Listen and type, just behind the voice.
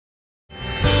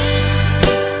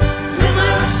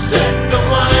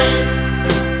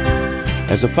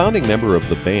As a founding member of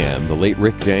the band, the late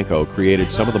Rick Danko created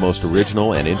some of the most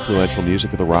original and influential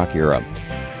music of the rock era.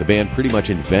 The band pretty much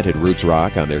invented roots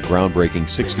rock on their groundbreaking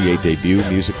 '68 debut,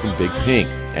 Music from Big Pink,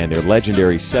 and their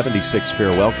legendary '76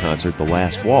 farewell concert, The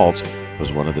Last Waltz,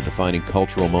 was one of the defining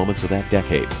cultural moments of that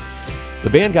decade. The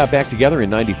band got back together in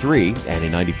 '93, and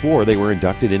in '94 they were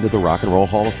inducted into the Rock and Roll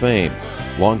Hall of Fame.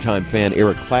 Longtime fan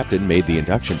Eric Clapton made the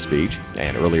induction speech,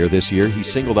 and earlier this year he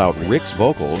singled out Rick's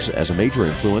vocals as a major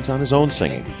influence on his own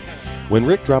singing. When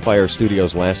Rick dropped by our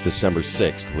studios last December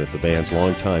 6th with the band's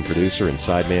longtime producer and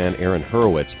sideman Aaron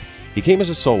Hurwitz, he came as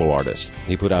a solo artist.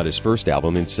 He put out his first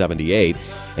album in '78,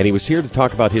 and he was here to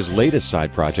talk about his latest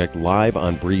side project, Live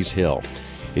on Breeze Hill.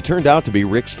 It turned out to be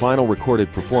Rick's final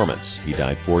recorded performance. He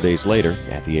died 4 days later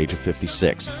at the age of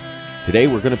 56. Today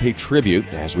we're going to pay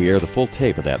tribute as we air the full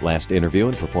tape of that last interview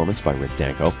and performance by Rick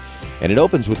Danko. And it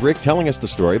opens with Rick telling us the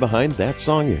story behind that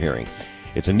song you're hearing.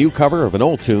 It's a new cover of an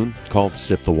old tune called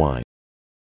Sip the Wine.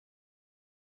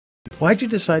 Why'd you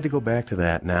decide to go back to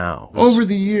that now? Over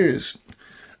the years,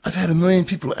 I've had a million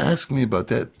people ask me about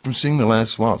that from singing The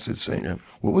Last Waltz. They'd say,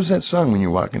 what was that song when you're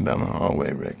walking down the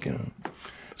hallway, Rick? You know.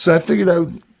 So I figured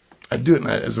I'd do it. And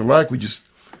as a lark,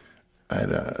 I had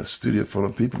a studio full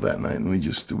of people that night, and we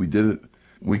did it.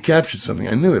 We captured something.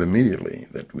 I knew it immediately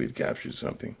that we had captured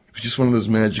something. It was just one of those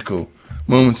magical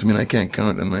moments. I mean, I can't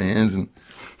count on my hands and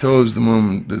toes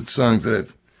the songs that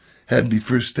I've had be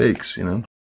first takes, you know.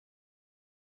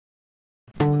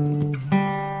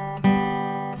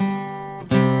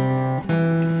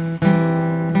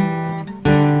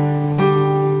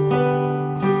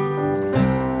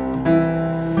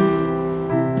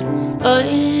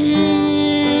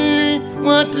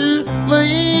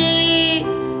 Lay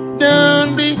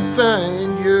down beside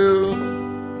you.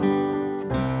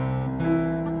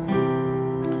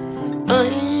 I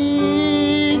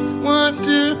want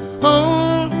to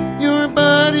hold your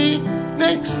body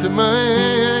next to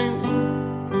mine,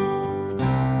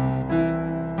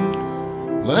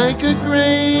 like a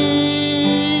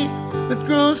grape that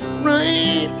grows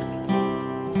ripe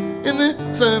in the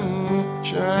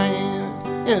sunshine.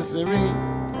 Yes,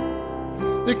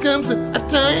 there comes a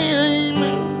time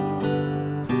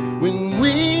when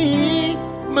we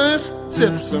must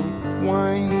sip some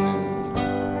wine.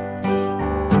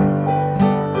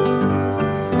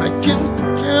 I can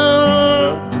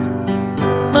tell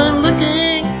by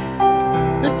looking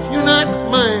that you're not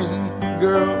mine,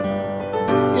 girl.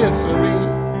 Yes, sirree.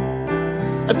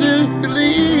 I do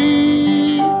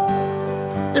believe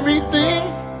everything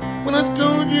when I've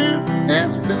told you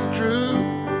has been true.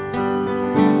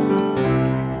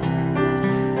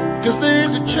 'Cause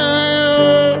there's a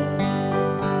child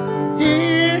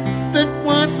here that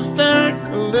wants to start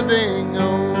living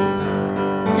on.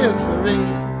 Yes, sirree.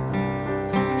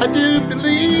 I do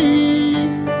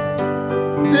believe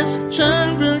this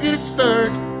child will get its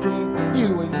start from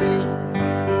you and me.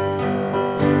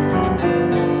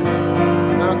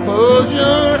 Now close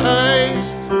your eyes,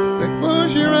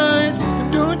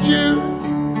 and don't you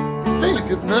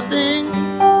think of nothing.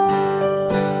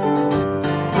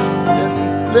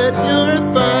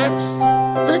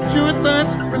 Let your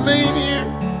thoughts remain here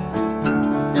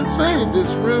inside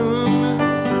this room.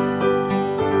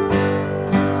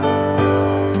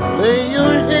 Lay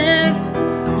your head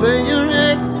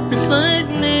beside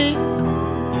me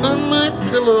on my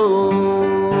pillow.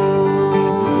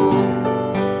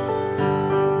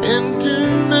 And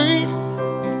tonight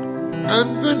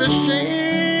I'm gonna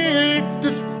share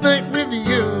this night with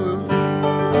you.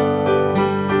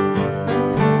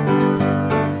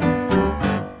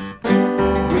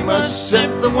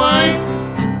 Sip the wine.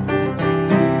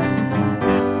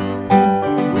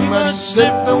 We must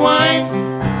sip the wine.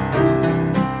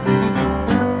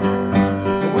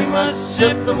 We must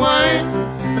sip the wine.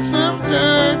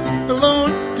 Sometime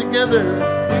alone together.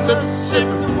 Sip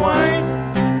some wine.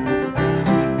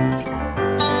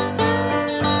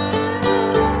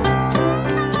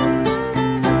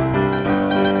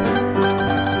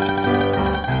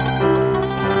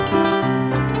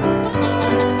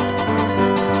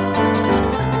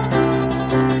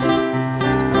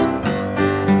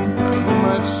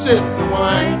 Sip the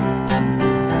wine.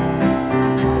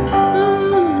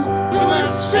 Ooh, we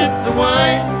must sip the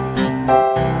wine.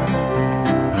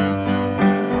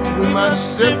 We must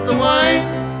sip the wine.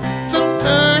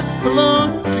 Sometime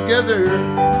alone together.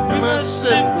 We must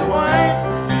sip the wine.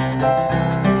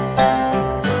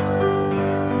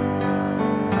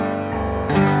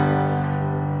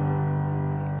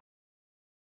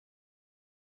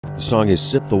 The song is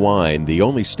Sip the Wine, the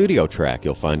only studio track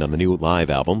you'll find on the new live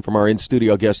album from our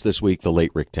in-studio guest this week, the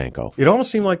late Rick Danko. It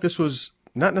almost seemed like this was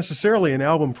not necessarily an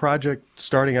album project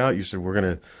starting out. You said, we're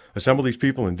going to assemble these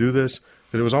people and do this.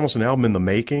 That it was almost an album in the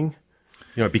making.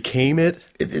 You know, it became it.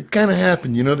 It kind of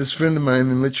happened. You know, this friend of mine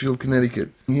in Litchfield, Connecticut,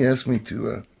 he asked me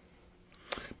to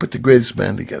put the greatest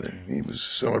band together. He was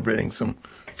celebrating some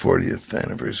 40th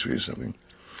anniversary or something.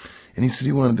 And he said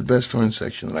he wanted the best horn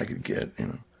section that I could get, you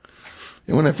know.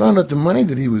 And when I found out the money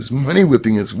that he was money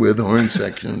whipping us with, horn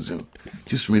sections, and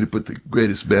just for me to put the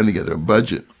greatest band together, a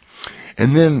budget,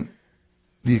 and then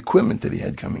the equipment that he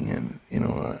had coming in, you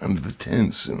know, under the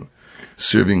tents and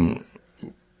serving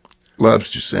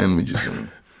lobster sandwiches and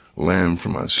lamb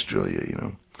from Australia, you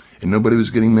know, and nobody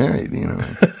was getting married, you know.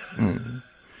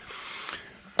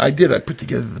 I put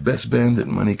together the best band that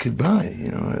money could buy, you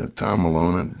know, Tom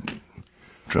Malone and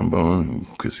trombone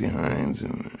and Chrissy Hines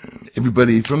and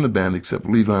everybody from the band except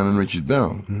Levon and Richard Bell.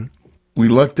 Mm-hmm. We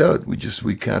lucked out.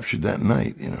 We captured that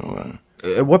night, you know.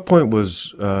 At what point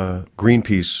was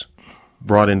Greenpeace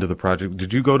brought into the project?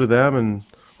 Did you go to them,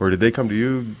 or did they come to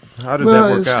you? How did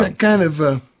that work out? Kind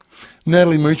of,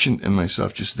 Natalie Merchant and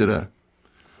myself just did a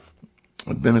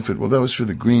benefit. Well, that was for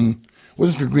it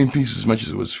wasn't for Greenpeace as much as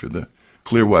it was for the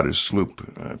Clearwater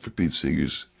Sloop, for Pete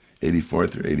Seeger's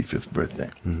 84th or 85th birthday.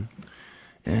 Mm-hmm.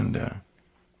 And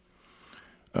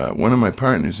one of my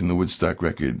partners in the Woodstock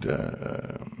record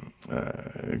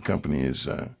company is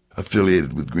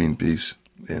affiliated with Greenpeace.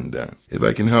 And if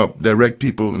I can help direct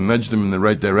people and nudge them in the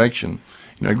right direction,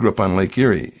 you know, I grew up on Lake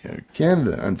Erie,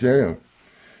 Canada, Ontario.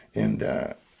 And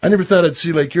I never thought I'd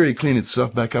see Lake Erie clean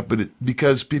itself back up, but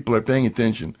because people are paying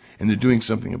attention and they're doing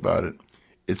something about it,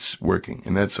 it's working.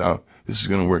 And that's how this is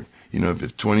going to work. You know,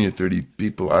 if 20 or 30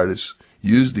 people, artists,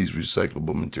 use these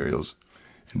recyclable materials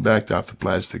and backed off the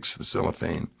plastics, the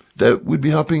cellophane, that would be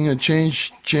helping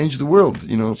change the world,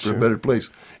 you know, for a better place.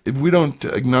 If we don't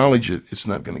acknowledge it, it's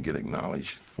not going to get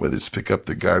acknowledged. Whether it's pick up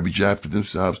the garbage after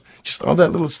themselves, just all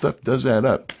that little stuff does add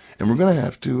up. And we're going to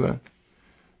have to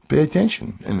pay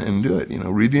attention and do it, you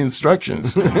know, read the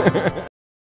instructions.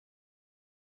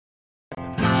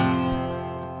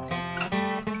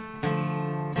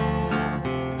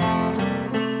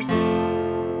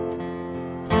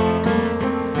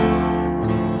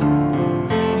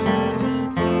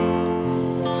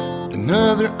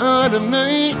 Another autumn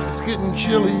night, it's getting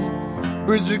chilly.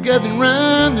 Birds are gathering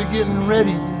round, they're getting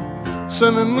ready.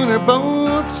 Sun and moon are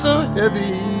both so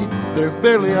heavy, they're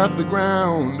barely off the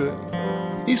ground.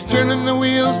 He's turning the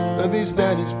wheels of his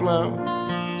daddy's plow,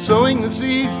 sowing the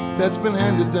seeds that's been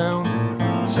handed down,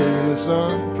 singing a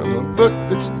song from a book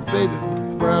that's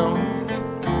faded brown.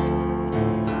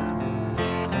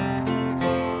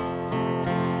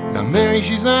 Now Mary,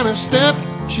 she's on a step,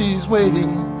 she's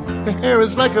waiting. Her hair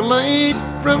is like a light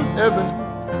from heaven.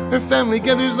 Her family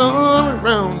gathers all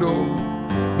around,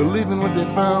 oh, believing what they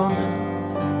found.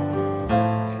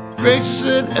 Grace is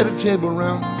set at a table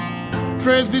round,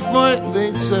 prayers before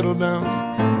they settle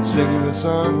down, singing a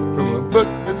song from a book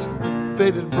that's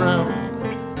faded brown.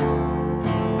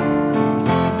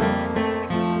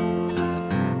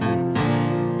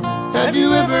 Have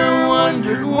you ever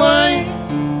wondered why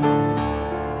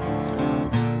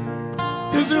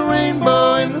there's a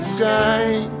rainbow in the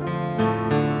sky?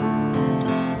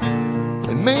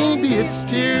 And maybe it's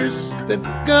tears that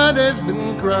God has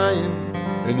been crying,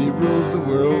 and He rules the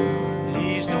world,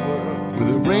 leads the world with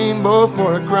a rainbow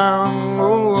for a crown.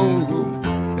 Oh, oh,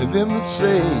 oh. And them that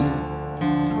say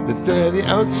that they're the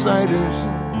outsiders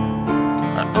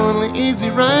are only easy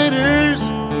riders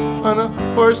on a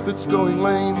horse that's going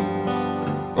lame.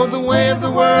 Oh, the way of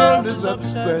the world is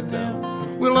upside down.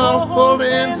 We'll all hold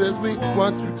hands as we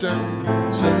walk through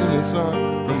town, singing a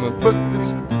song from a book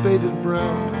that's faded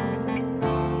brown.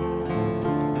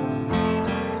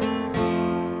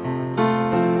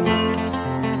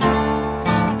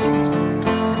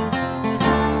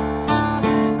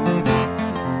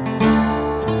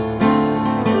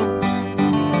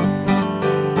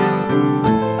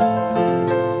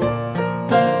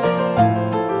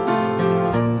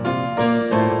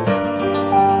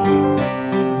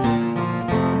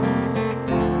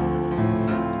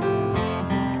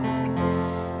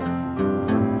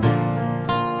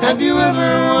 Have you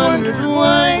ever wondered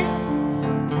why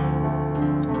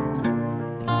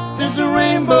there's a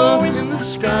rainbow in the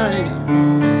sky?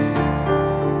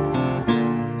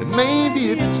 And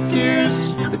maybe it's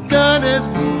tears that God has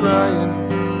been crying,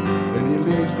 and He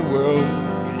leaves the world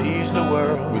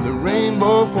with a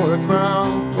rainbow for a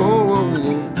crown. Oh, oh,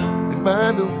 oh. And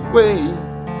by the way,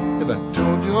 have I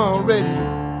told you already?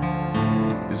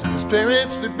 His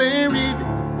parents, they're buried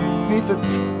beneath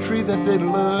a tree that they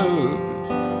love.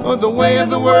 Oh, the way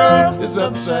of the world is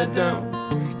upside down.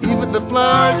 Even the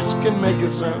flowers can make a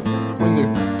sound when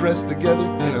they're pressed together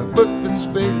in a book that's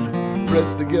faded,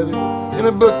 pressed together in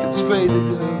a book that's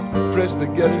faded, pressed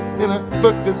together in a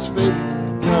book that's faded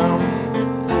now.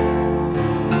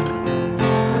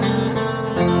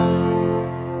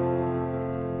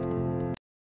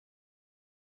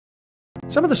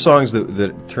 Some of the songs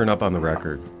that turn up on the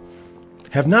record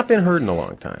have not been heard in a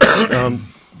long time.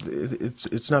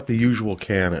 It's not the usual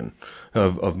canon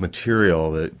of material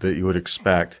that you would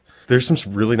expect. There's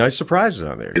some really nice surprises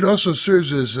on there. It also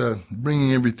serves as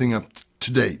bringing everything up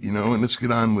to date, you know, and let's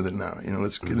get on with it now. You know,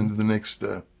 let's get into the next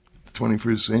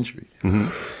 21st century. Mm-hmm.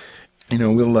 You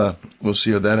know, we'll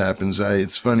see how that happens.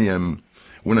 It's funny.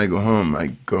 When I go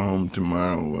home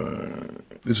tomorrow.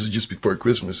 This is just before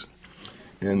Christmas,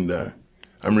 and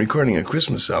I'm recording a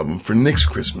Christmas album for next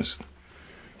Christmas,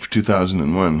 for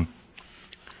 2001.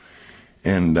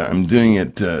 And I'm doing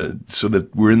it so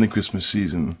that we're in the Christmas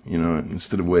season, you know,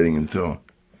 instead of waiting until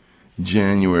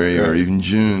January or even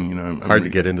June. You know, hard to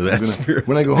get into that spirit.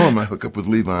 When I go home, I hook up with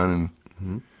Levon,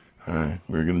 and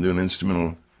we're going to do an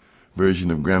instrumental version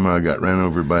of Grandma Got Ran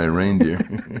Over by a Reindeer.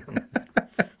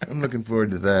 I'm looking forward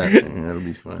to that. Yeah, that'll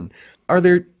be fun. Are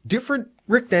there different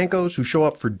Rick Dankos who show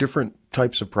up for different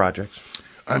types of projects?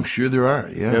 I'm sure there are.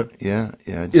 Yeah.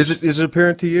 Is it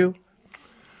apparent to you?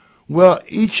 Well,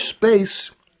 each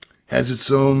space has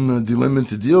its own dilemma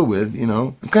to deal with, you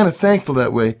know. I'm kind of thankful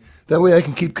that way. That way I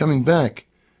can keep coming back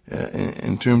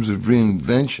in terms of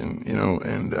reinvention, you know,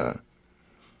 and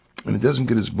it doesn't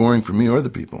get as boring for me or the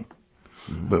people.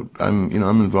 Mm-hmm. But I'm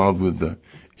involved with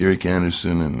Erik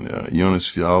Anderson and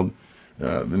Jonas Fjeld.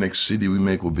 The next CD we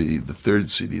make will be the third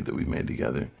CD that we made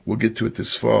together. We'll get to it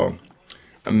this fall.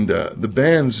 And the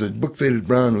band's, Book Faded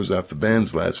Brown was off the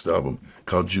band's last album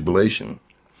called Jubilation.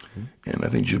 And I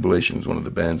think Jubilation is one of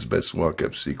the band's best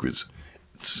walk-up secrets.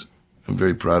 I'm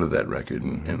very proud of that record.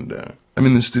 And I'm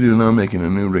in the studio now making a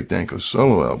new Rick Danko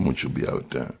solo album, which will be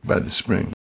out by the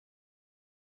spring.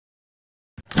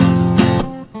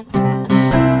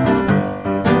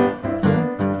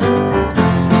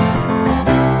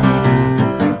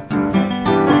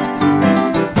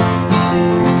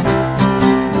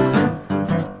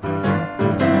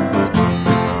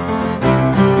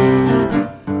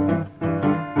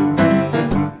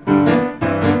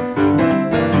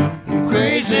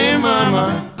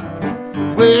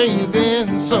 Where you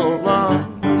been so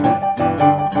long?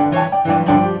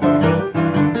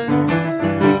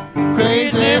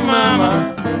 Crazy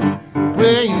mama,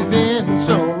 where you been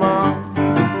so long?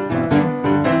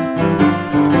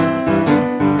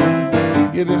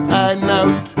 You've been hiding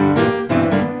out,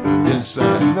 yes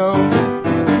I know.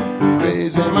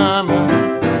 Crazy mama,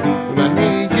 but I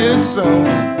need you so.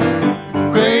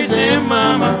 Crazy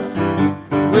mama,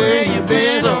 where you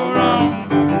been so long?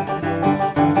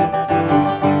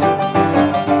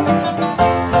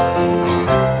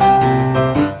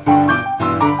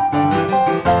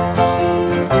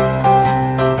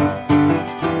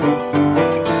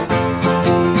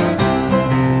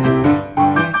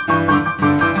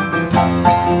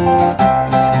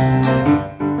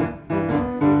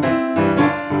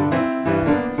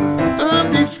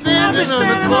 On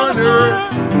the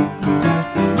corner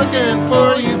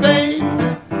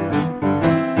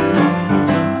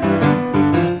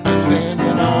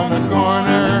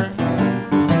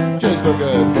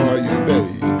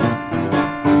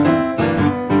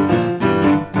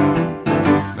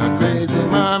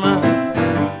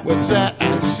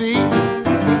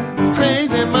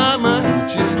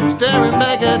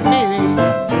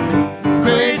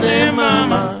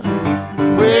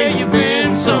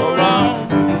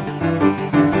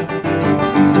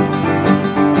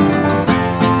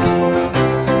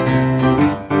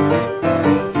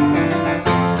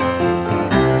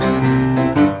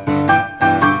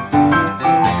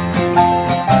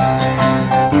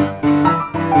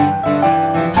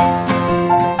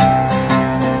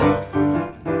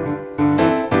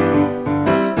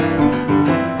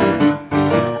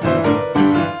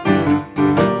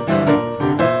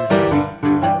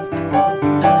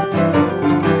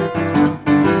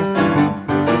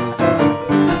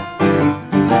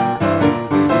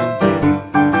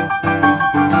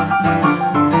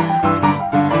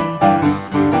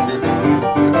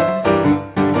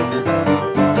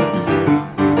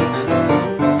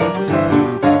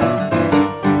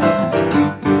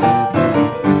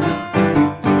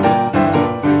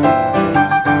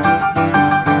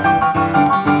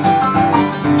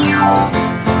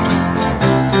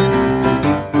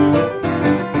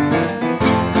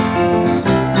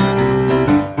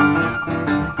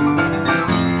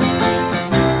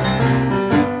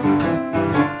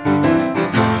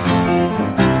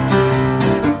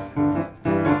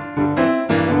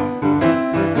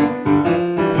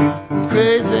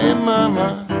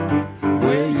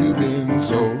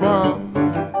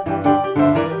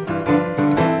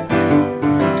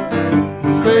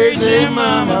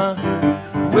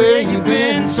where you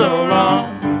been so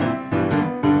long?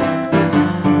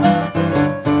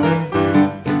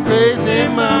 Crazy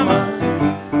mama,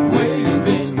 where you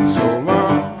been so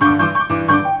long?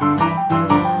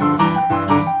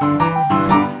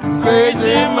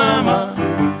 Crazy mama,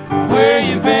 where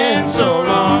you been so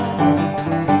long?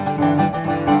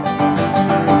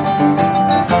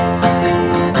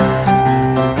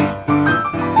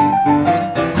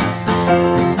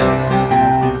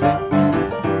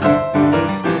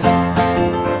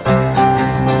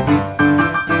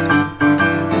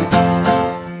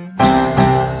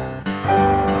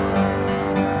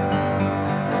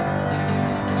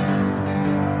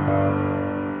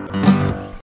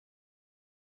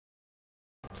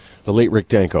 The late Rick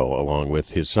Danko, along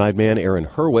with his sideman Aaron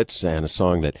Hurwitz, and a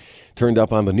song that turned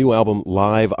up on the new album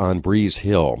Live on Breeze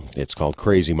Hill. It's called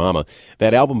Crazy Mama.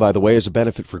 That album, by the way, is a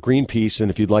benefit for Greenpeace, and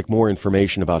if you'd like more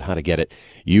information about how to get it,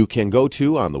 you can go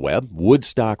to, on the web,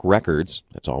 Woodstock Records,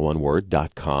 that's all one word,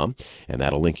 .com, and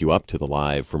that'll link you up to the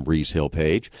Live from Breeze Hill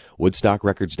page,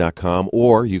 woodstockrecords.com,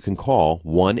 or you can call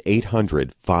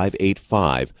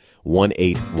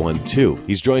 1-800-585-1812.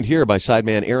 He's joined here by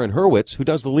sideman Aaron Hurwitz, who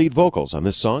does the lead vocals on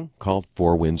this song called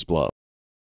Four Winds Blow.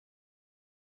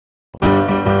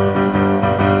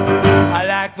 I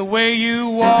like the way you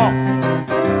walk,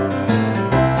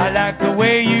 I like the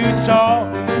way you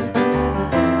talk,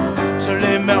 so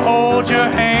let me hold your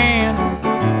hand,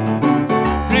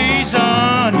 please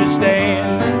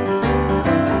understand,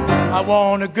 I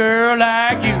want a girl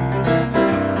like you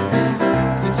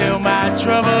to tell my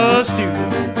troubles to,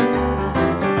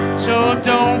 so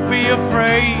don't be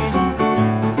afraid,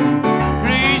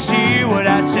 please hear what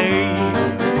I say.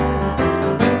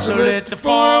 So let the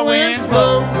four winds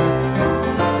blow,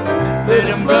 let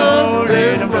them blow,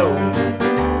 let them blow,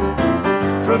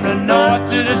 from the north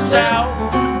to the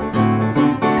south,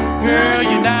 girl,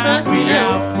 you knock me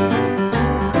out.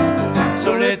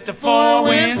 So let the four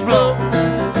winds blow,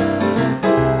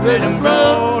 let them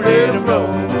blow, let them blow,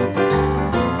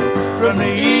 from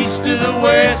the east to the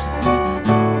west,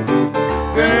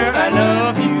 girl, I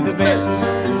love you the best.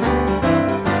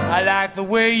 I like the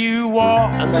way you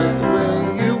walk, I like the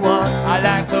way you walk, I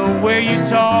like the way you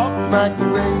talk, I like the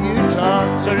way you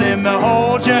talk. so let me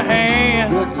hold your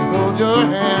hand, Let me hold your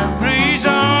hand, please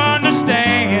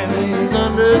understand, please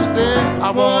understand.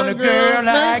 I want a girl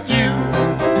like you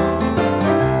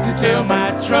to tell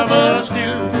my troubles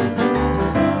to,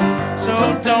 so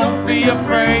don't be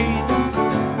afraid,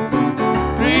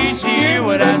 please hear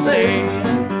what I say.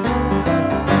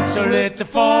 So let the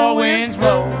four winds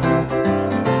blow,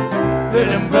 let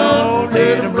them blow,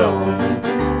 let them blow,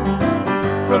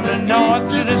 from the north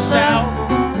to the south,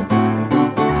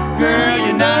 girl,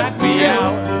 you knock me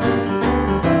out.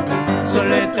 So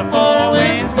let the four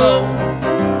winds blow,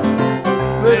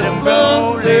 let them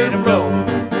blow, let them blow,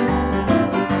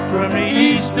 from the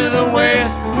east to the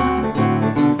west,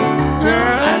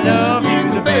 girl, I love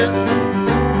you the best.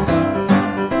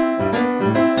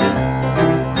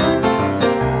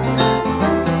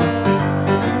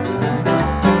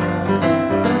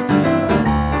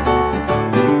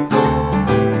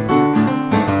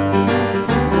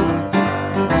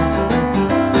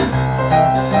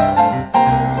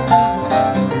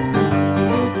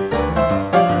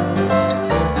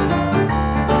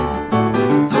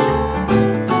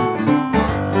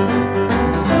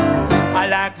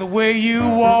 You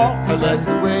walk, I like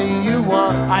the way you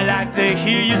walk, I like to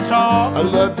hear you talk, I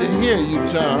love to hear you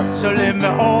talk. so let me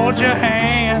hold your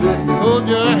hand, Let me hold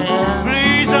your hand,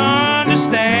 please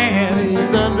understand,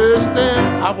 please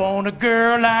understand. I want a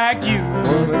girl like you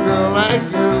Want a girl like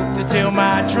you to tell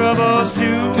my troubles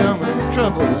to, tell my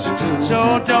troubles too.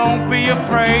 so don't be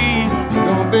afraid,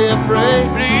 Don't be afraid,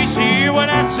 please hear what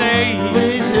I say.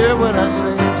 please hear what I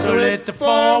say. So let the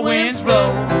four winds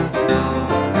blow,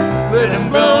 let them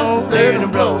blow, let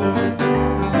them blow,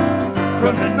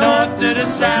 from the north to the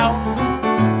south,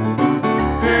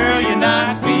 girl, you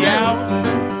knock me out.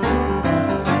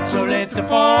 So let the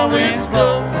four winds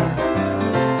blow,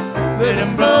 let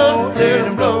them blow, let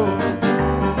them blow,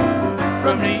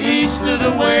 from the east to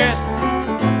the west,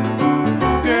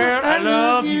 girl, I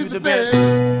love you the best.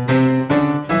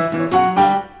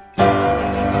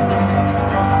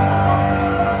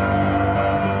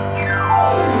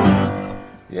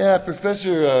 Yeah,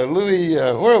 Professor Louis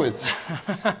Horowitz.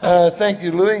 Thank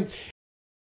you, Louis.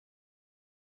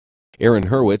 Aaron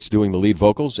Hurwitz doing the lead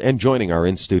vocals and joining our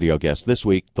in-studio guest this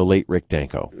week, the late Rick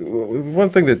Danko. One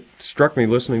thing that struck me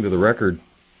listening to the record,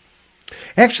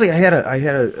 actually, I had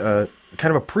a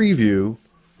kind of a preview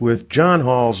with John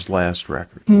Hall's last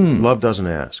record, Love Doesn't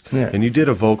Ask. Yeah. And you did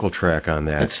a vocal track on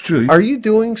that. That's true. Are you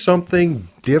doing something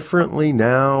differently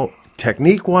now,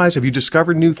 technique-wise? Have you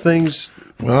discovered new things?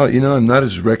 Well, I'm not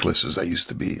as reckless as I used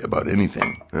to be about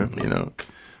anything.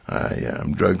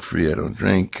 I'm drug-free. I don't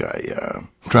drink. I'm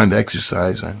trying to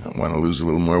exercise. I want to lose a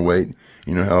little more weight.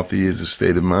 Healthy is a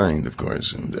state of mind, of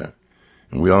course, and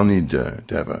we all need to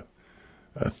have a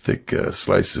thick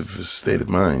slice of a state of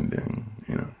mind,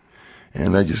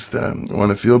 and I just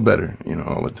want to feel better,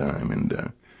 all the time,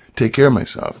 and take care of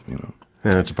myself, And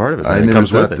it's a part of it. I It never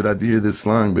comes with thought it. that I'd be here this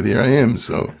long, but here I am,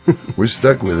 so we're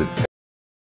stuck with it.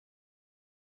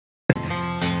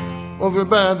 Over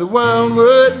by the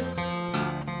wildwood,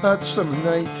 hot summer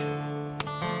night,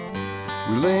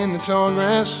 we lay in the tall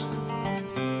grass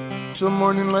till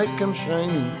morning light comes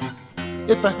shining.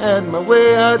 If I had my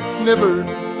way, I'd never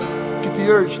get the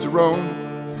urge to roam,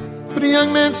 but a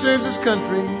young man serves his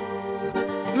country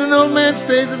and an old man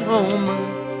stays at home.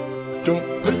 Don't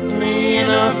put me in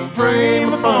a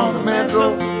frame upon the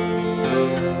mantle,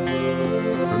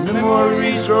 for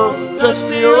memories grow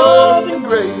dusty, old and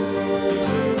gray.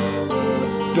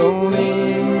 Don't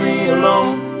leave me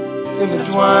alone in the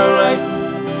twilight.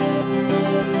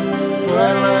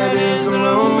 Twilight is the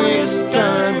loneliest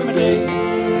time of day.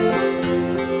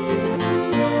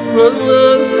 Whoa,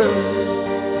 whoa,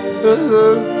 whoa, whoa,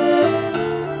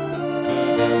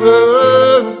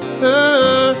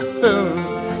 whoa, whoa.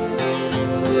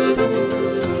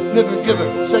 Never give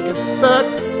a second thought,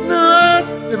 no,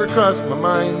 never crossed my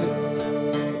mind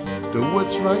to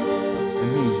what's right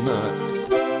and who's not.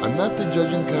 I'm not the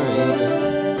judging kind.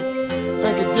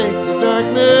 I can take the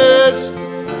darkness,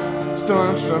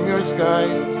 storms from your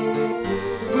skies.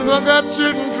 We've all got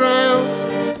certain trials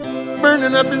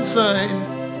burning up inside.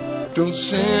 Don't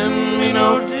send me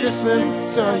no distant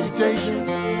salutations,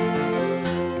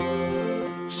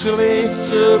 silly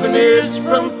souvenirs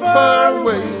from far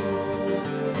away.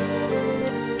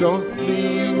 Don't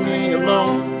leave me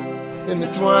alone in the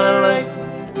twilight.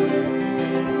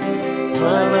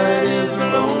 Twilight is the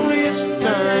loneliest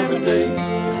time of day.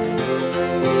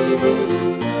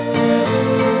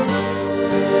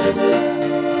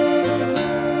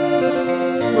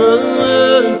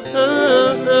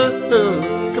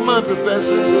 Come on,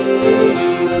 Professor.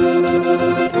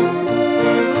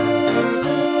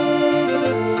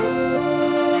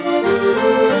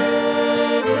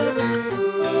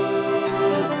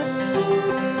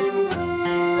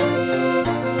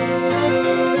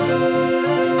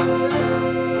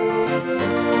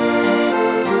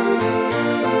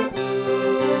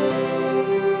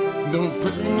 Don't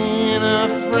put me in a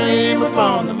frame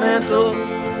upon the mantle.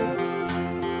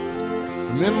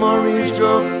 Memories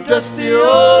grow dusty,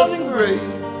 old and gray.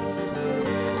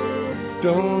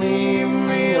 Don't leave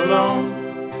me alone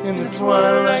in the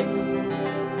twilight.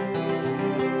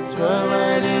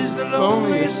 Twilight is the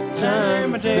loneliest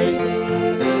time of day.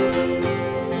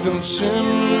 Don't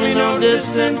send me no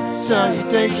distant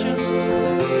salutations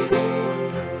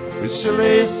with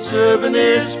silly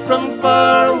souvenirs from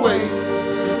far away.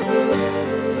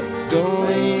 Don't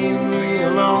leave me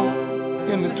alone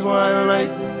in the twilight.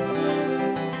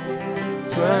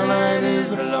 Twilight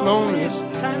is the loneliest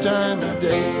time of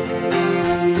day.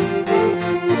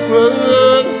 Whoa,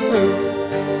 whoa,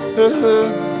 whoa,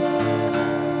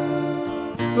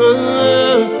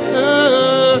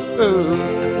 whoa,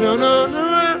 no, no, no.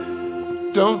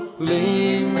 Don't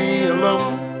leave me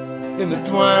alone in the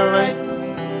twilight.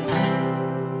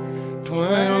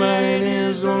 Twilight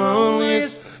is the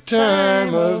loneliest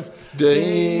time of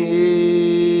day.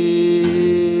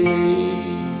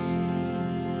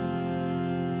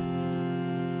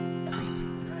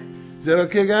 Is that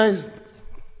okay, guys?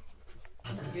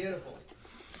 Beautiful.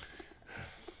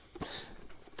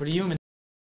 Pretty human.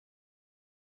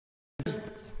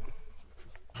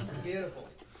 Beautiful.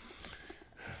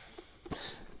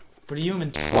 Pretty human.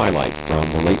 Twilight from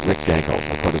the late Rick Danko,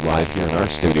 recorded live here in our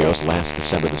studios last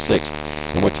December the 6th,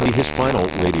 and would be his final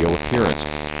radio appearance.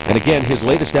 And again, his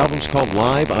latest album's called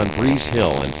Live on Breeze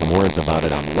Hill, and for more info about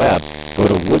it on the web, go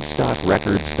to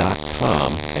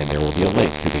woodstockrecords.com, and there will be a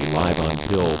link to the Live on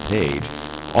Hill page.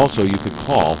 Also, you could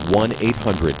call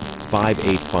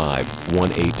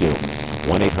 1-800-585-182.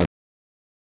 1-800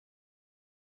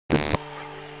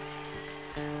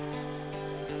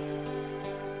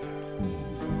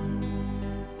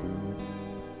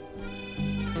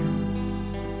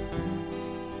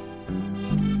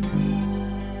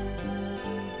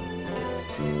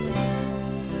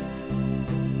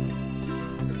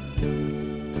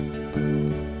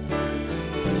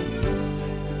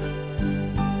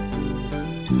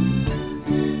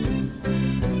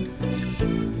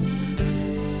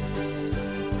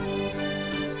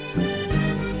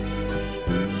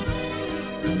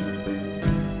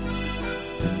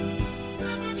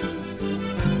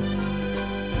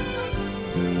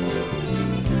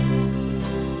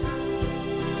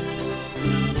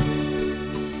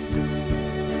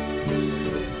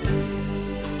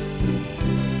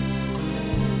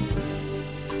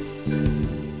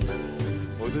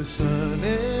 The sun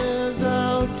is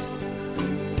out,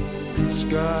 the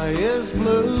sky is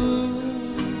blue.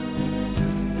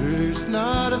 There's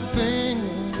not a thing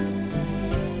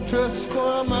to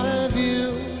spoil my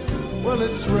view. Well,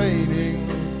 it's raining,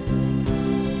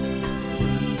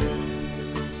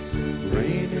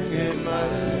 raining in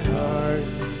my heart.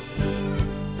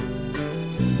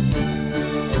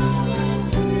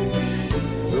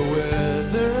 The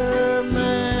weatherman,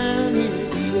 he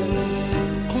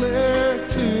says, clear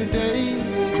today.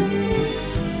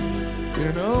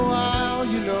 In a while,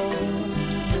 you know,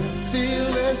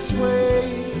 feel this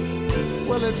way.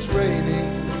 Well, it's raining,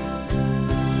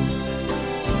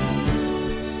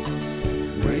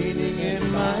 raining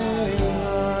in my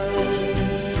heart.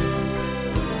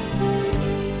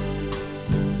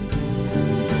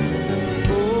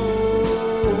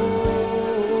 Oh,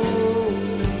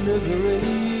 misery,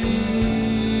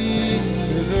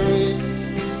 misery.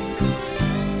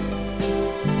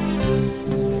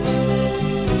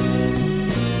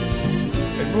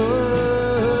 And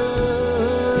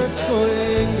what's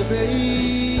going to be?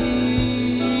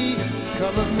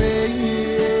 Come of me.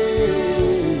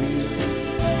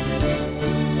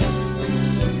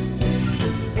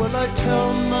 Well, I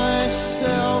tell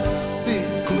myself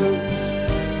these blues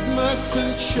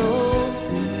mustn't show.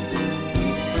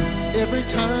 Every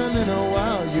time in a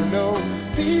while, you know,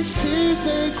 these tears,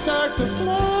 they start to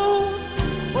flow.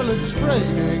 Well, it's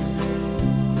raining,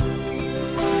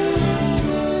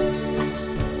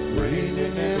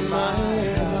 raining in my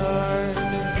heart.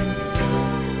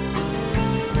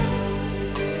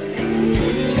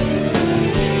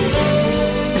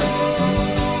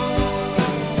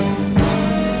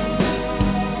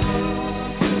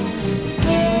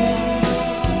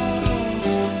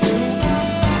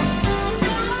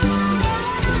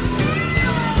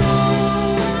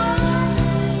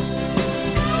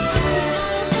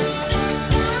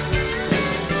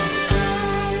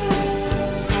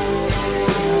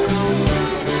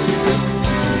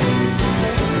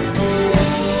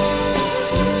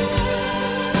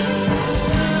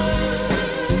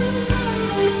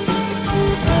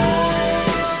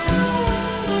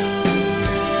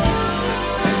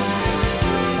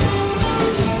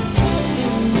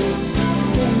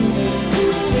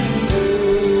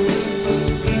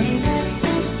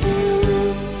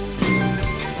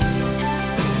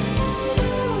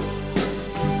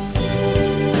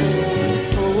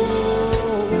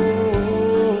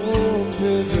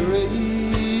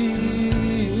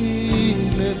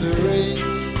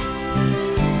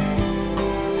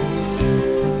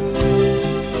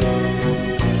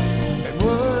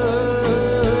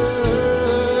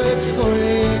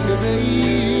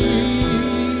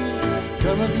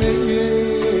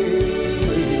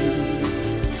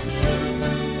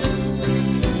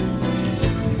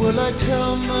 I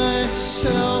tell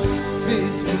myself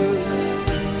these blues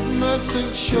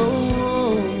mustn't show.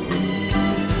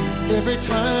 Every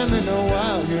time in a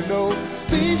while, you know,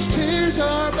 these tears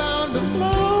are bound to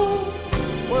flow.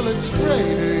 Well, it's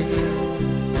raining,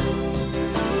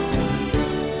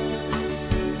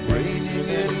 raining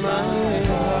in my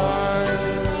heart.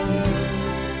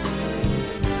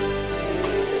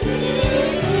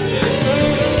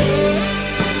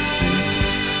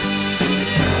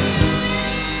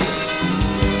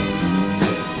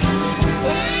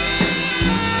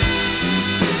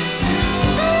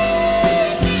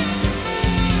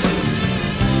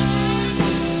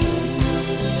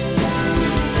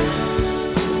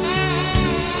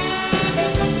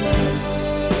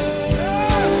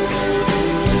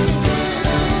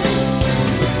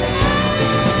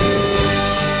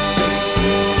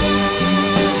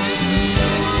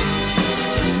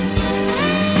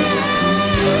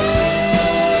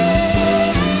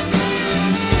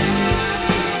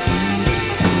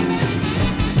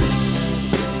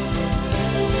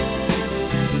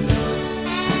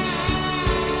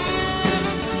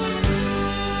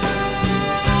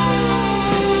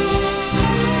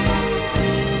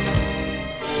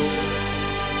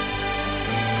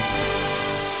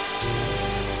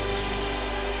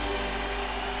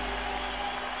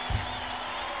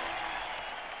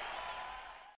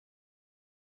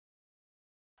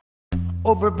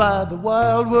 Over by the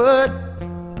wildwood,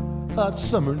 hot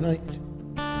summer night,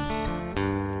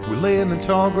 we lay in the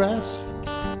tall grass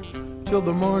till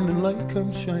the morning light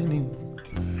comes shining.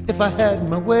 If I had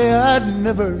my way, I'd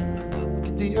never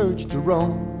get the urge to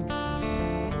roam.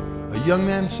 A young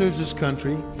man serves his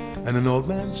country and an old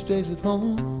man stays at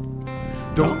home.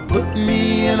 Don't put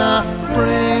me in a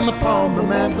frame upon the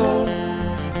mantle,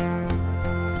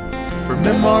 for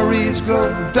memories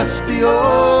grow dusty,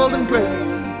 old and gray.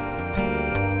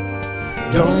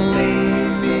 Don't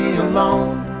leave me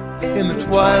alone in the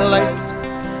twilight.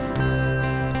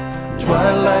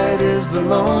 Twilight is the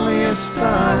loneliest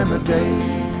time of day.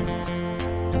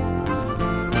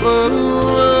 Whoa,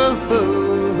 whoa,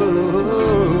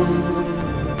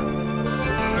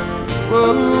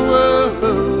 whoa, whoa,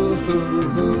 whoa.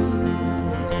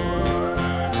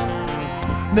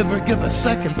 Never give a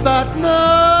second thought,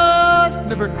 no,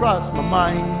 never crossed my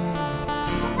mind.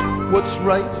 What's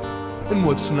right and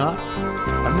what's not,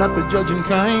 I'm not the judging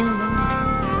kind.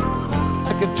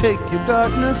 I could take your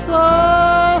darkness,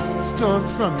 oh,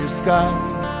 storms from your sky.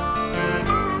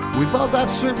 We've all got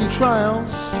certain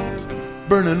trials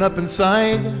burning up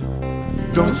inside.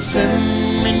 Don't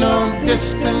send me no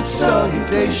distant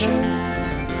salutations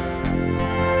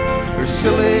or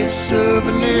silly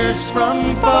souvenirs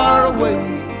from far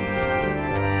away.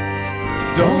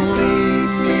 Don't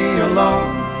leave me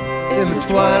alone in the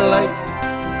twilight.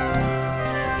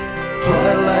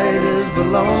 Twilight is the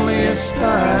loneliest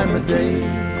time of day.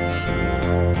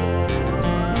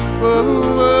 Whoa,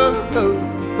 whoa, whoa,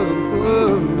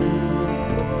 whoa.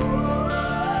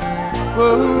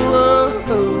 Whoa, whoa,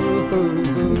 whoa, whoa.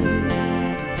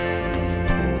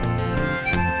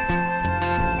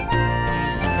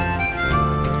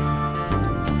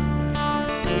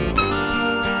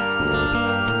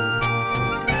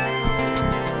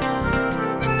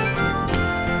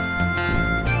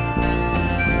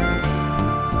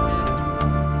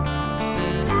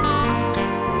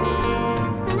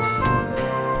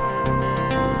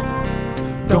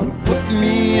 Don't put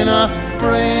me in a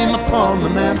frame upon the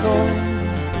mantle,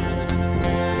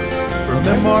 for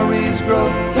memories grow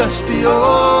dusty,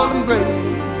 old and gray.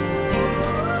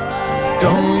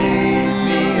 Don't leave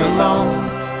me alone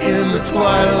in the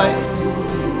twilight.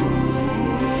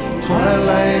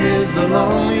 Twilight is the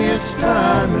loneliest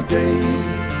time of day.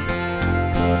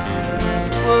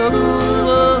 Whoa,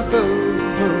 whoa, whoa,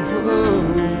 whoa.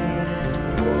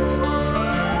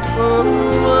 Whoa,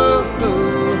 whoa, whoa.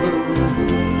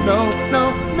 No, no,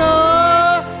 no,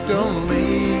 don't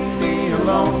leave me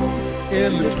alone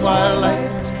in the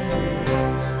twilight.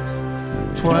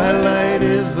 Twilight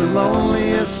is the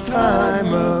loneliest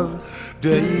time of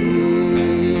day.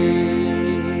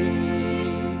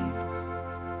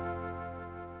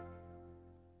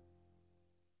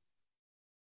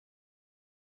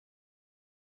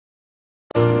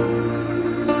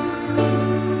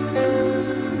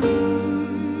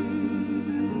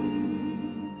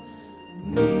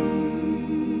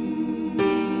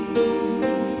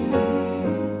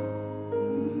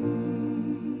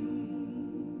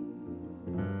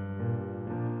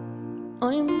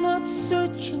 I'm not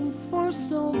searching for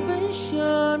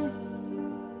salvation.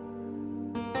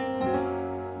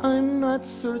 I'm not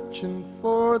searching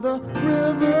for the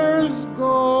river's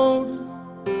gold.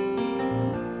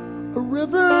 A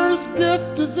river's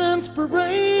gift is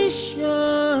inspiration.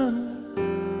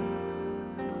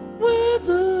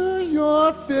 Whether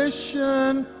you're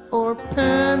fishing or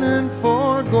panning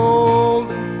for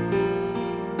gold,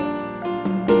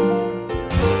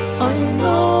 I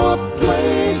know a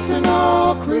place in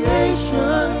all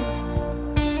creation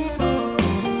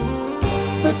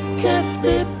that can't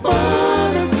be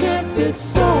bought or can't be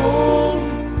sold.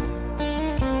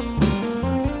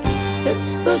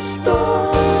 It's the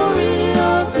story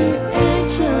of the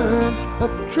ancients,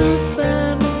 of truth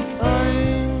and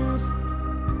times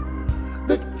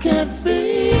that can't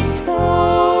be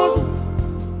told.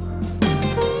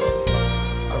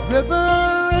 A river,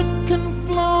 it can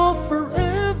flow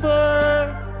forever.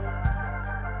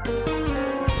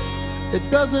 It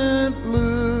doesn't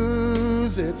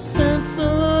lose its sense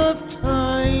of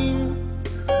time.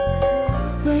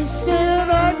 They said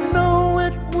I'd know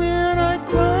it when I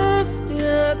crossed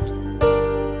it.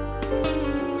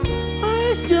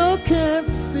 I still can't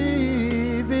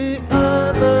see the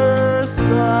other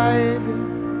side.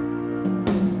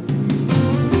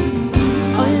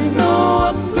 I know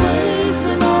a place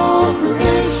in all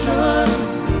creation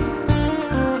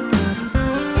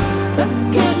that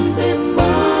can be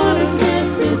bought and can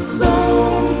be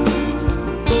sold.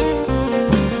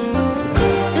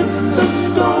 It's the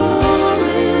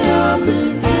story of the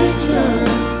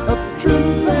ancients, of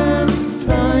truth and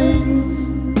times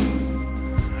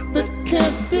that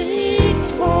can't be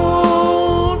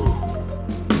told.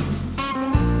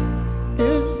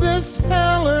 Is this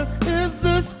hell or is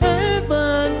this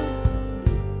heaven?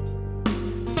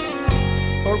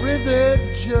 Or is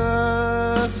it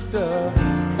just a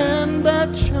hand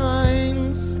that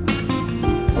chimes,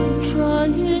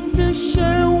 trying to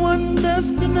share one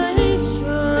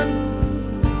destination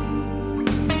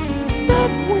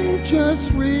that we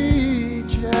just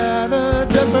reach at a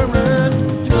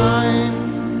different time?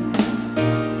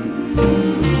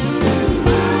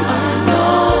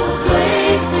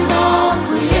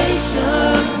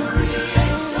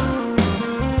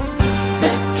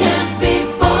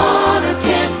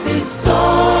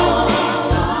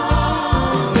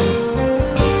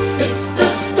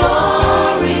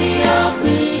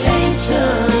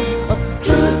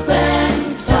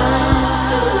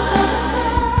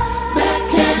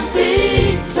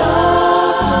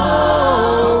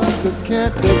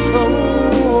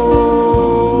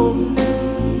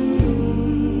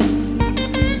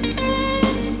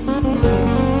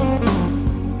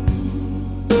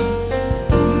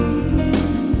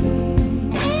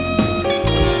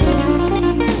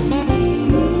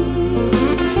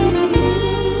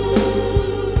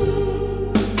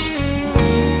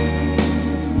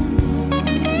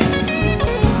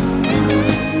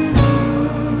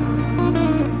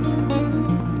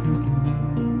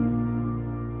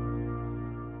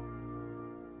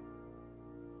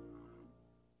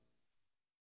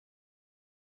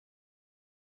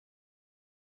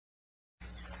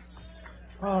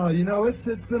 Oh, you know, it's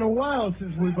been a while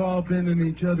since we've all been in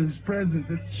each other's presence.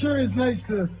 It sure is nice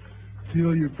to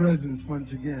feel your presence once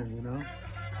again, you know.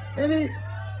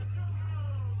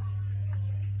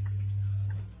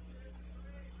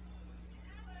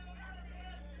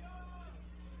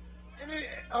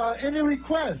 Any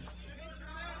requests?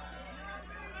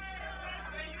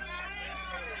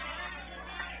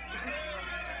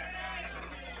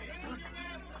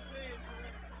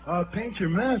 Paint your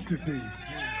masterpiece.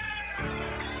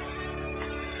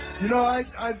 You know, I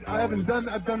haven't done.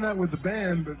 I've done that with the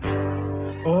band, but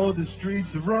oh, the streets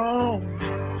of Rome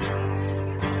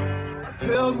are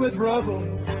filled with rubble,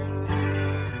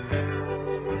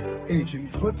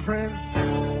 ancient footprints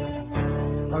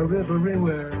are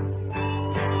everywhere.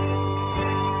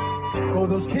 Oh,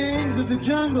 those kings of the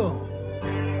jungle,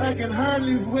 I can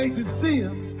hardly wait to see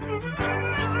them.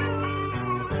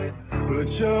 But it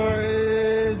sure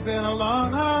has been a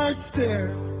long, hard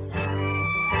stare.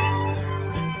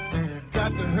 Got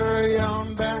to hurry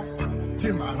on back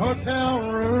to my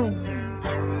hotel room,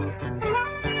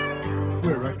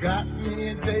 where I got me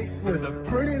a date with a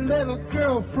pretty little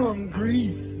girl from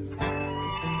Greece.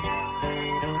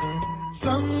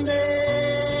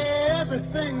 Someday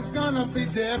everything's gonna be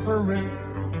different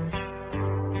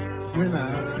when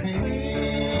I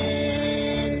paint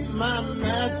my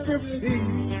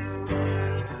masterpiece.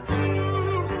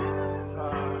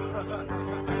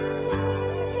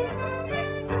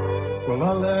 Well,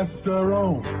 I left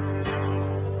Rome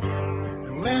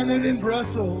and landed in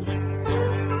Brussels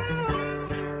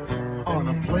on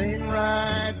a plane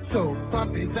ride so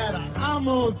bumpy that I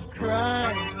almost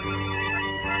cried.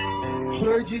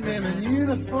 Clergymen in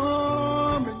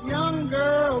uniform and young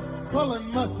girls pulling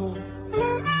muscles.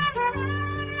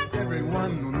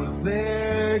 Everyone was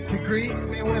there to greet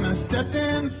me when I stepped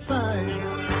inside.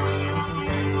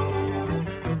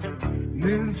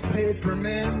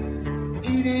 Newspapermen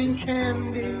eating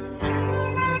candy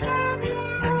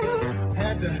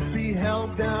had to be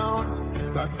held down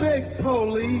by big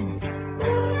police.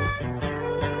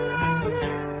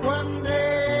 One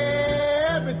day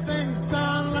everything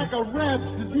sounded like a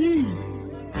rhapsody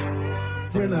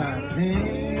when I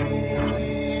paint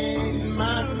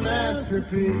my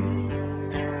masterpiece.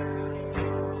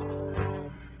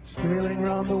 Sailing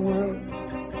around the world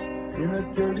in a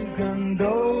dirty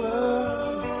gondola.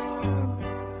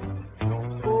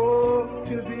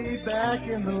 Back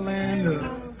in the land of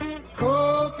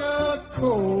Coca-Cola.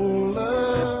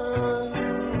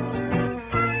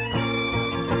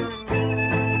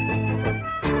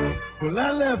 Well,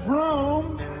 I left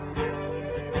Rome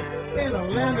and I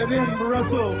landed in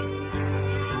Brussels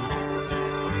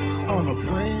on a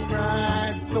plane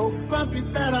ride so bumpy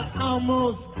that I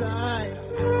almost died.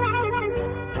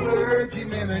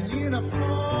 Clergymen in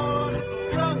uniform,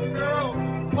 young girl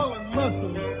pulling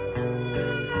muscles.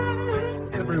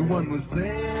 Everyone was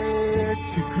there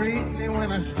to greet me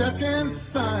when I stepped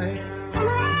inside.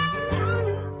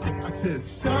 I said,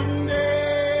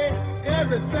 someday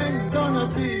everything's gonna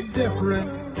be different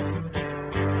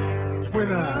when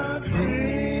I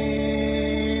paint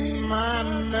my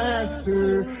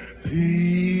masterpiece.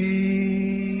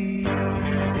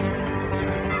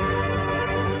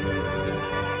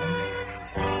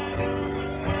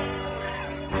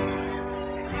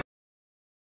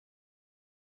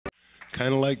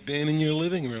 Kind of like being in your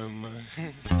living room.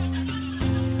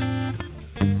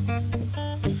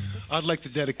 I'd like to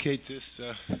dedicate this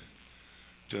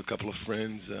to a couple of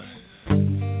friends. Let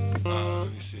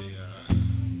me see.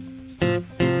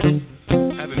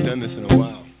 Haven't done this in a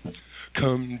while.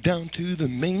 Come down to the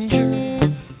manger,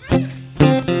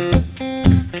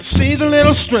 see the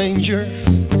little stranger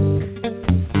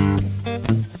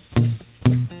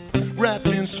wrapped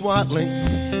in swaddling,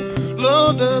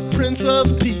 lo, the Prince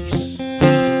of Peace.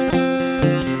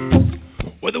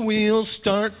 Where the wheels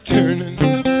start turning,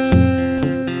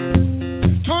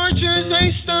 torches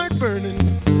they start burning,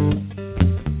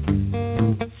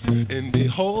 and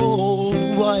behold,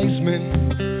 wise men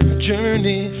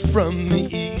journey from the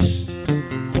east.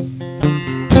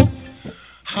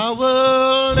 How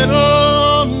a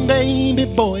little baby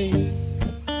boy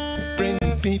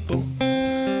bringing people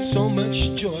so much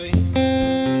joy,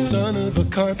 son of a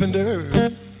carpenter,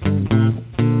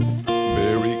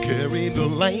 Mary carried the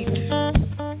light.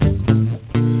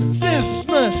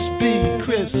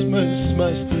 Christmas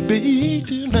must be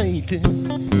tonight.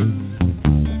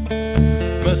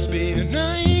 Must be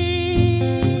tonight.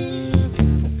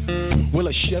 Well,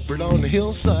 a shepherd on the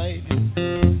hillside,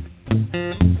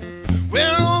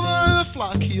 where over the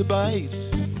flock he abides,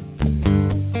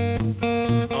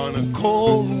 on a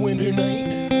cold winter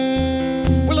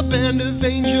night, well, a band of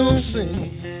angels sing.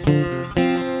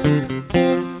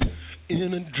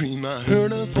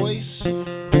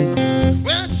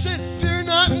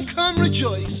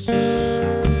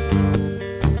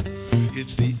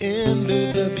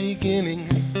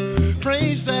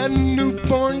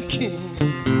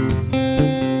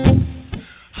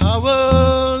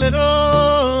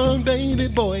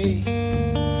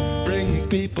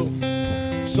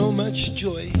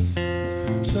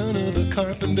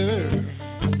 carpenter.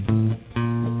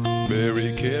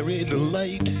 Mary carried the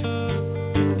light.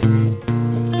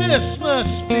 This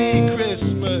must be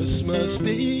Christmas, must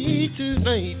be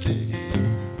tonight.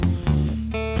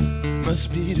 Must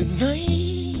be tonight.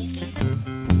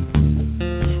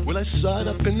 Well, I saw it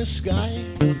up in the sky.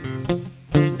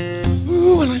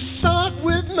 Ooh, well, I saw it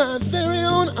with my very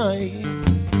own eye.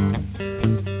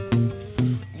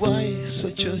 Why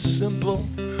such a simple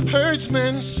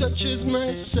herdsman such as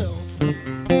myself?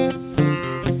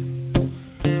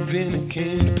 Then it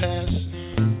came to pass.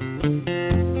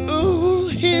 Ooh,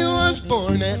 he was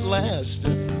born at last.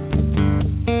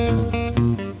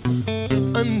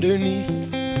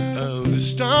 Underneath of the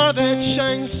star that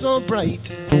shines so bright.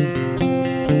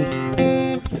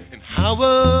 And how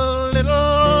a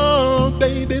little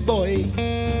baby boy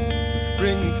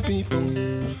brings people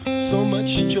so much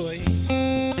joy.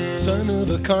 Son of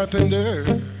a carpenter,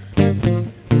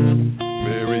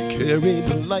 Mary carried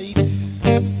the light.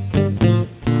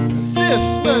 This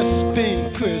must be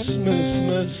Christmas,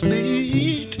 must be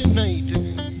tonight.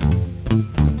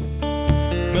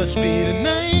 Must be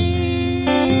tonight.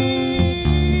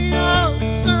 Oh,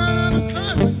 son of a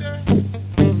carpenter,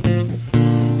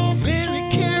 Mary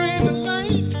carried the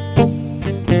light.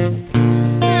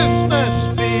 This must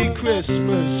be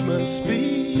Christmas, must be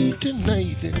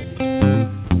tonight.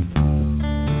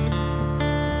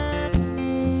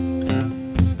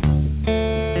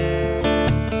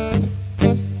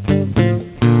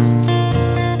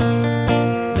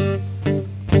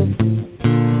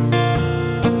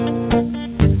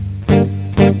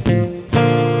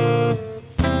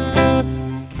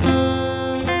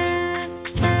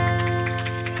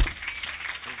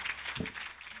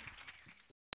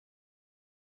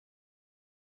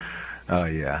 Oh,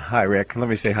 yeah. Hi, Rick. Let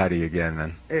me say hi to you again,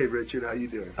 then. Hey, Richard, how you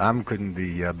doing? Couldn't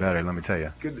be better, let me tell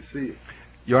you. Good to see you.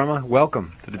 Jorma,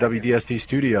 welcome to the WDST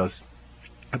studios.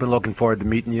 I've been looking forward to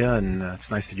meeting you, and it's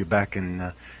nice that you're back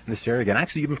in this area again.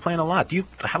 Actually, you've been playing a lot. Do you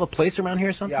have a place around here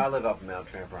or something? Yeah, I live up in Mount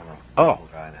Tramp. I'm a Oh. local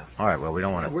guy now. All right, well, we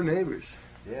don't want to... We're neighbors.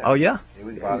 Yeah. Oh, yeah? Yeah,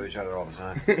 we bother each other all the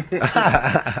time.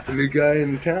 The new guy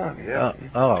in town. Yeah.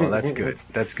 Oh, that's good.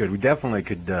 That's good. We definitely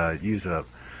could use a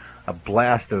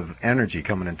blast of energy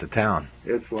coming into town,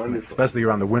 It's wonderful. especially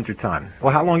around the winter time.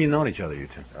 Well, how long you known each other, you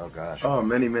two? Oh gosh. Oh,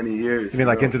 many, many years. You mean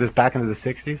like know. back into the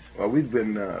 60s? Well, we've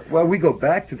been, we go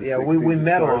back to the Yeah, 60s. we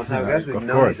met of a long course. time. I guess we've Of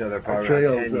known course. each other Our probably about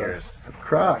trails 10 years. have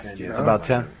crossed, 10 you years. know. About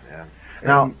 10? Yeah.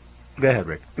 Now, go ahead,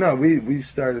 Rick. No, we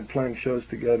started playing shows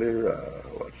together,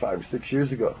 5 or 6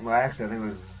 years ago. Well, actually, I think it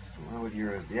was, what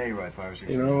year is it? Yeah, you're right, 5 or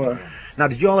 6 You years know, ago. Now,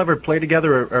 did you all ever play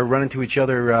together or run into each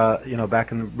other,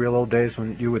 back in the real old days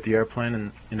when you were with the airplane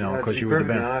and, of course, you were the To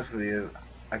be band? honest with you,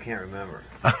 I can't remember.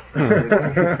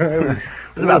 It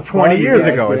was about 20 years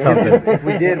ago or something. If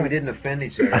we didn't offend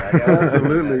each other. I guess.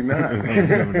 Absolutely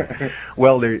not.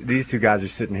 Well, these two guys are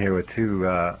sitting here with two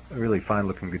really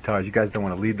fine-looking guitars. You guys don't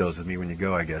want to leave those with me when you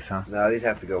go, I guess, huh? No, these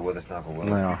have to go with us, not go with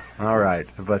us. Well, all right.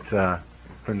 But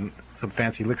when some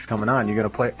fancy licks coming on, you're gonna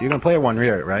play one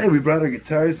here, right? Hey, we brought our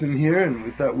guitars in here, and we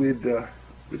thought we'd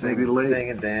maybe Sing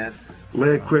and dance.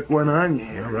 lay a quick one on you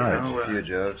here. All right. You know, A few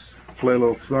jokes. play a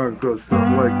little song that goes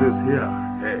something like this here.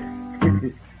 Hey.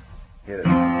 Hit it.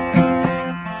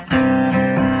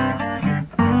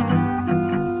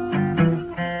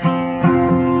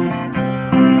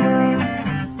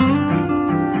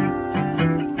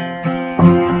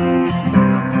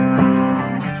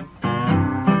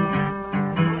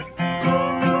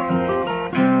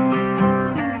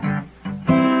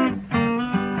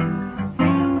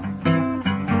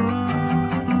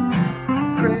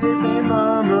 Crazy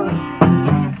mama,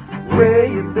 where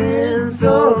you been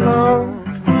so long?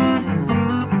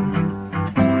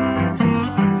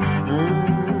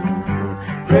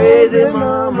 Crazy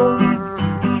mama,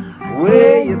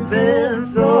 where you been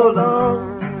so long?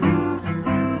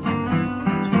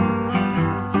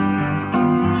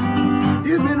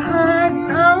 You've been hiding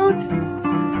out,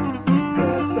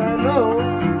 yes I know.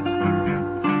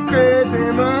 Crazy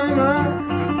mama,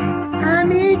 I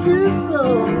need you so.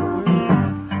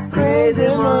 Crazy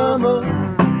mama,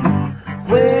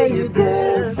 where you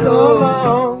been so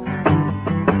long?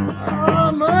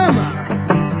 Oh mama.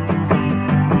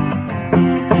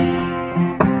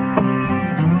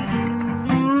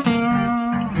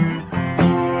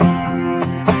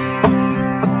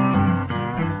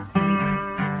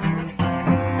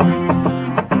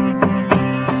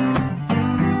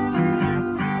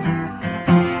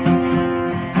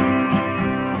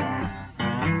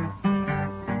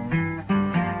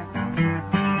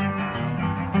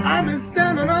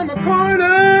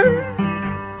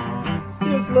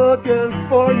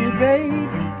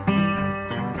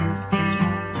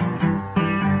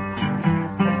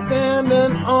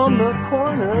 standing on the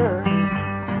corner,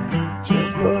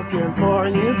 just looking for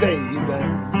you, baby.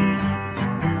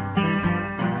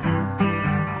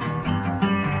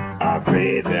 Oh,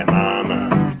 crazy mama,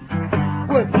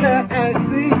 what's that I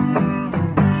see?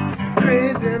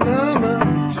 Crazy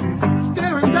mama, she's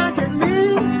staring back at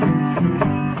me.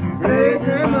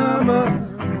 Crazy mama,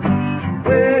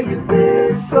 where you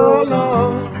been so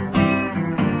long?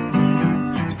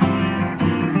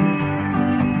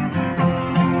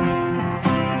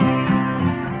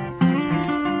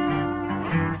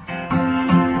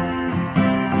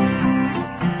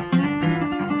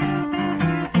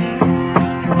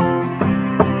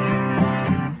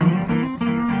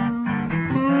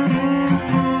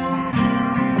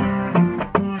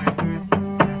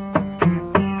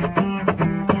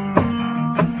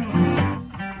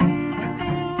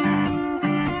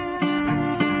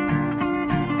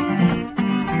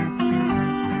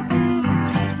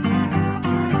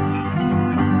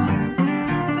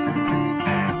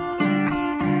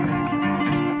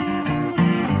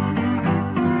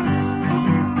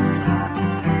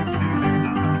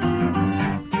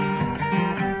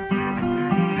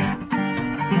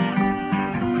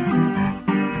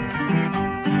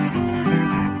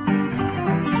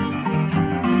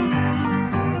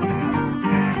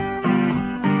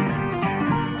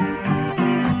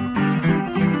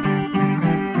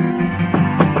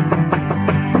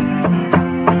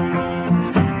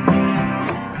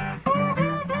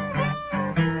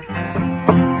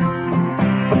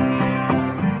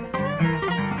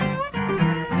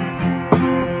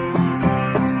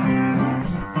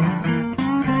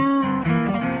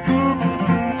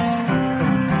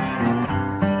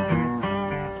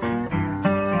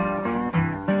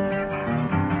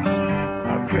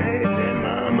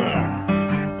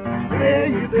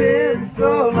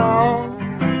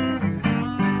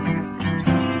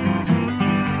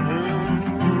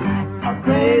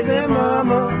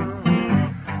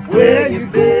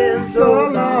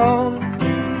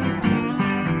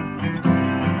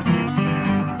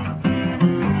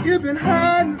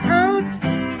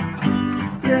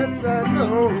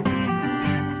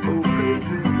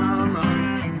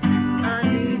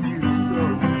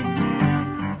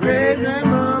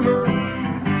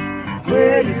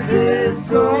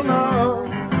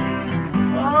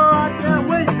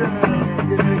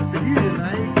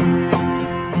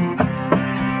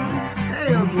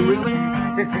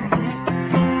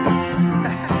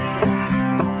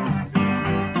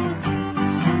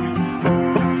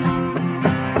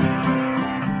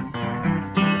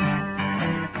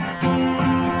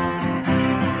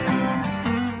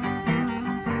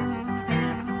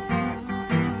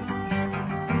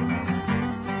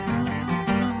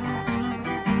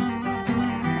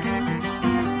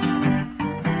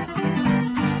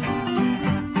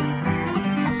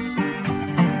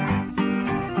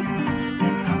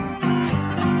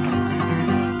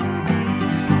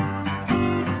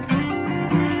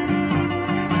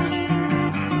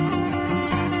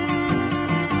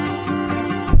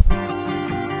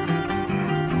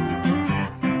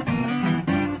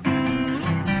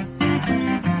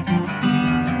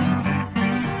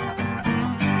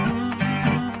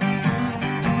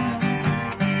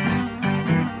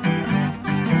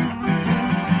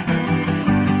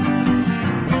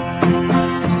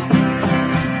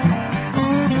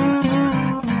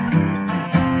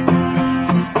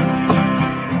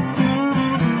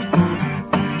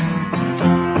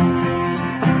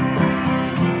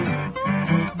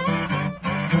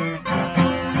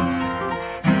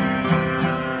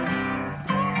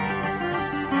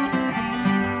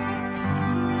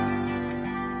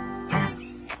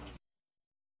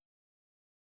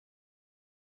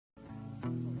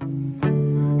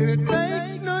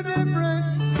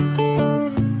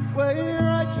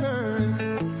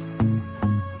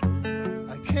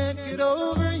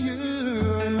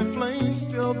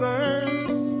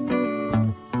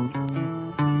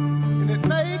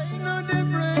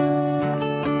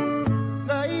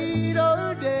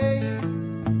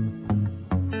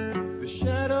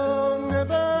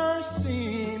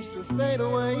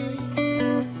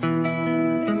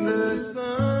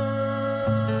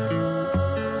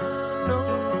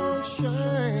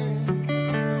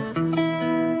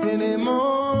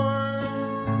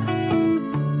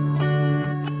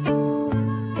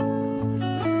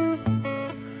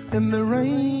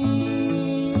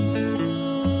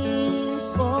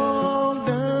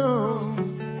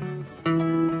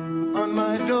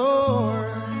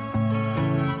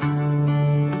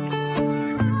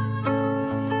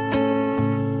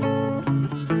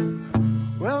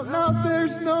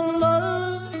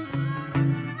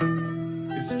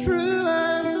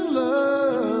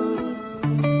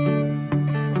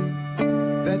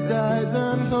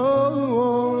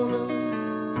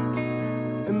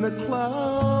 the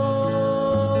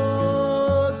clouds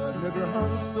never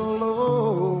hung so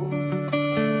low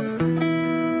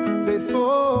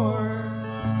before.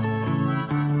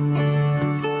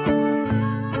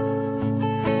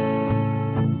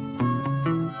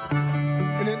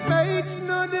 And it makes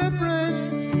no difference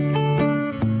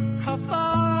how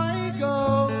far I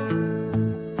go,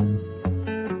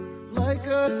 like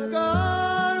a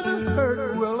scar the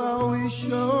hurt will always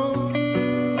show.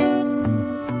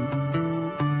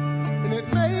 And it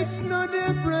makes no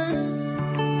difference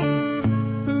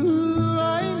who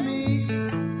I meet,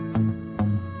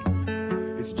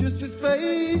 it's just a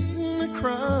face in the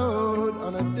crowd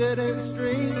on a dead-end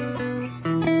street.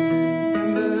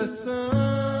 And the sun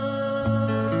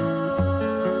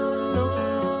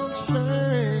don't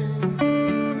shine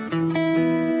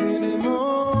anymore,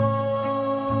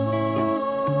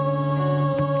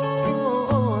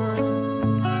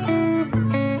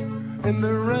 and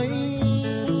the rains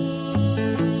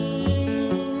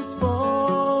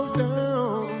fall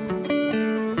down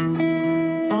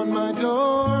on my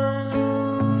door.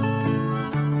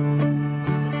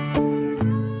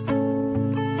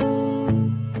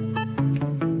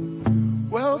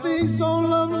 Well, these old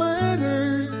love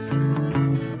letters,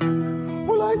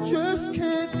 well, I just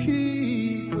can't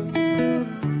keep.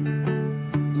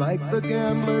 Like the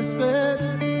gambler said,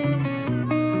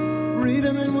 read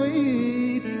 'em and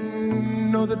weep.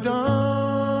 No, the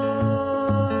dawn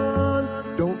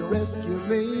don't rescue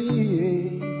me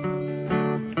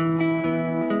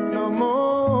no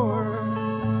more.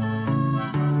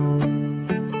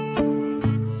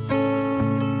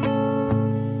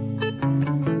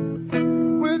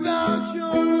 Without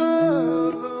your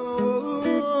love,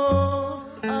 oh,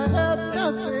 I have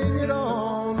nothing at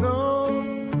all, no.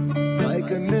 Like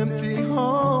an empty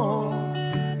hall,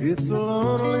 it's a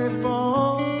lonely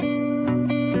fall.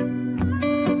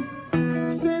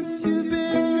 Since you've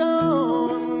been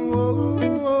gone,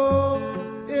 whoa,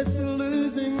 it's a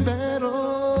losing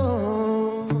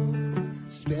battle.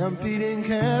 Stampeding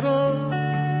cattle,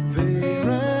 they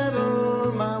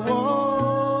rattle my wall.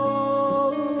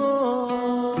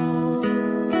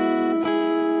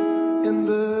 In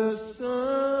the sun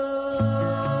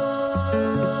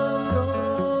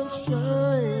don't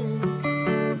shine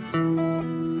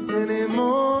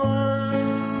anymore,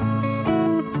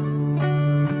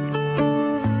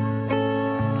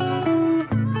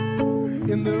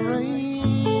 in the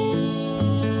rains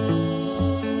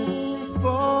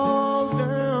fall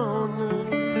down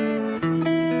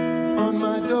on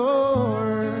my door.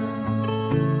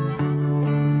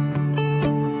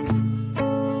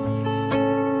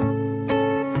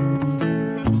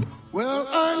 Well,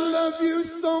 I love you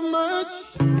so much,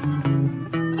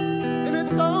 and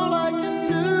it's all I can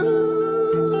do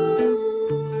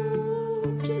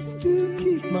just to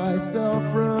keep myself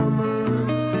from